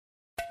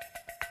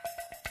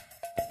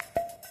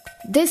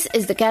This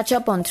is the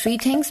catch-up on 3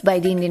 things by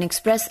the Indian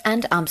Express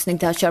and I'm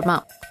Snigdha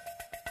Sharma.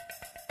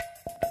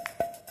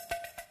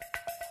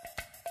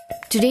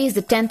 Today is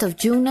the 10th of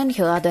June and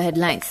here are the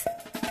headlines.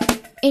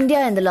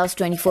 India in the last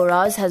 24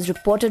 hours has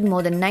reported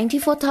more than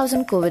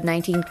 94,000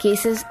 COVID-19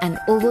 cases and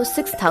over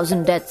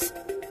 6,000 deaths.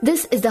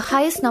 This is the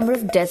highest number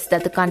of deaths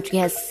that the country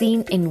has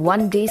seen in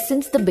one day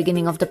since the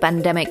beginning of the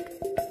pandemic.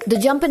 The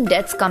jump in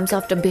deaths comes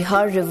after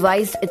Bihar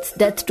revised its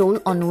death toll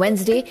on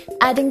Wednesday,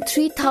 adding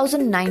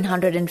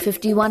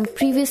 3,951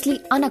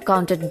 previously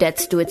unaccounted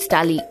deaths to its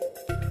tally.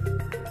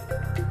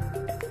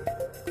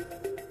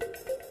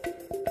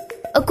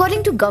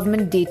 According to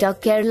government data,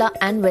 Kerala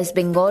and West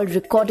Bengal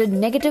recorded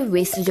negative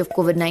wastage of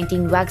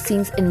COVID-19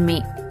 vaccines in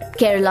May.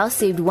 Kerala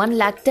saved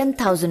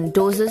 110,000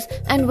 doses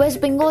and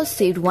West Bengal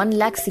saved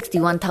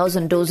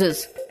 161,000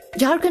 doses.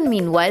 Jharkhand,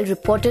 meanwhile,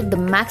 reported the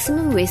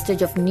maximum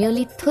wastage of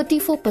nearly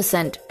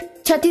 34%.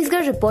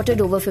 Chhattisgarh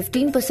reported over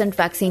 15%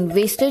 vaccine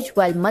wastage,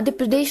 while Madhya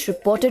Pradesh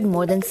reported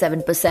more than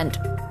 7%.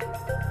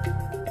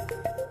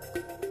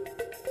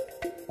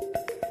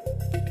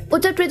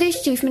 Uttar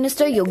Pradesh Chief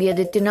Minister Yogi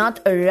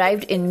Adityanath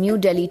arrived in New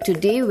Delhi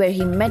today, where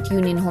he met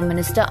Union Home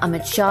Minister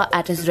Amit Shah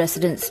at his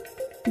residence.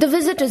 The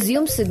visit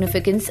assumes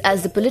significance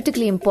as the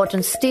politically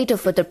important state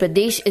of Uttar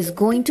Pradesh is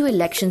going to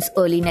elections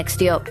early next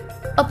year.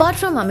 Apart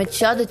from Amit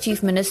Shah, the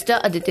Chief Minister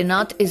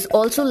Adityanath is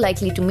also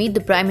likely to meet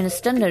the Prime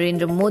Minister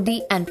Narendra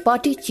Modi and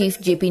Party Chief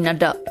JP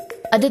Nadda.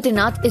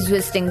 Adityanath is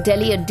visiting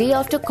Delhi a day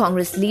after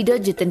Congress leader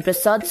Jitin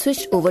Prasad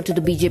switched over to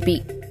the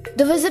BJP.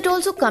 The visit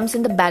also comes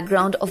in the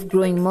background of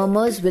growing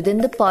murmurs within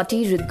the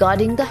party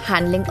regarding the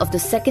handling of the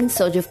second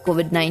surge of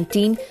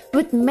COVID-19,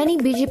 with many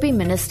BJP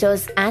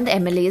ministers and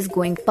MLAs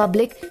going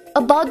public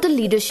about the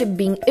leadership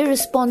being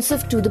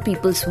irresponsive to the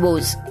people's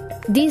woes.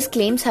 These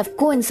claims have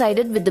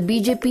coincided with the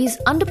BJP's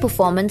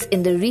underperformance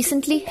in the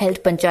recently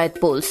held Panchayat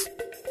polls.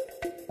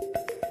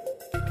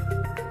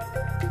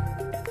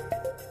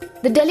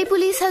 The Delhi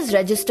police has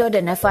registered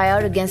an FIR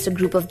against a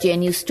group of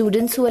JNU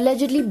students who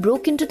allegedly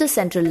broke into the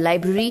Central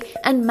Library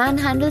and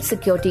manhandled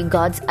security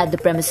guards at the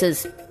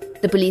premises.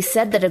 The police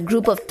said that a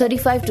group of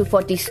 35 to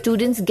 40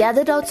 students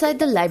gathered outside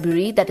the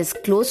library that is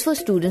closed for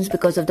students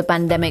because of the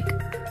pandemic.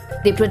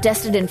 They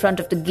protested in front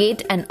of the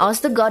gate and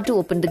asked the guard to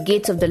open the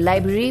gates of the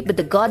library, but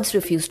the guards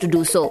refused to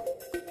do so.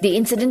 The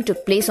incident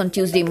took place on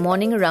Tuesday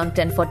morning around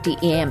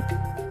 10:40 a.m.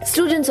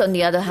 Students, on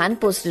the other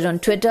hand, posted on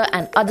Twitter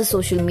and other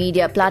social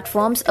media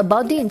platforms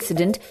about the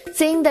incident,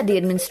 saying that the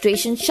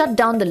administration shut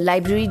down the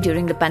library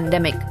during the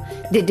pandemic.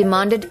 They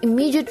demanded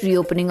immediate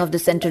reopening of the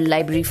Central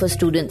Library for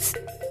students.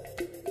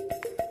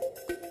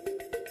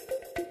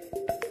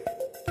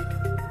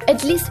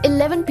 At least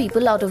 11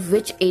 people, out of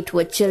which 8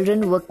 were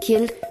children, were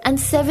killed and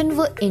 7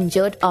 were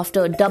injured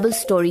after a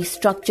double-story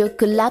structure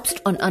collapsed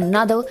on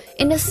another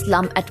in a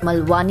slum at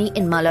Malwani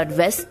in Malad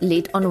West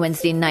late on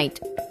Wednesday night.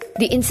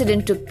 The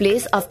incident took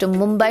place after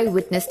Mumbai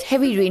witnessed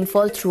heavy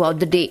rainfall throughout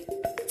the day.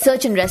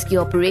 Search and rescue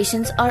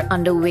operations are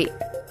underway.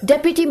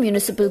 Deputy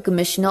Municipal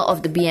Commissioner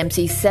of the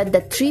BMC said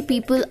that 3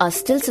 people are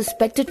still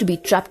suspected to be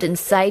trapped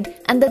inside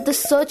and that the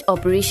search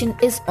operation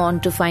is on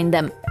to find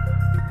them.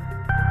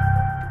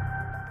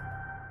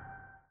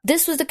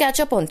 This was the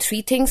catch-up on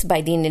 3 things by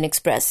the Indian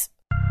Express.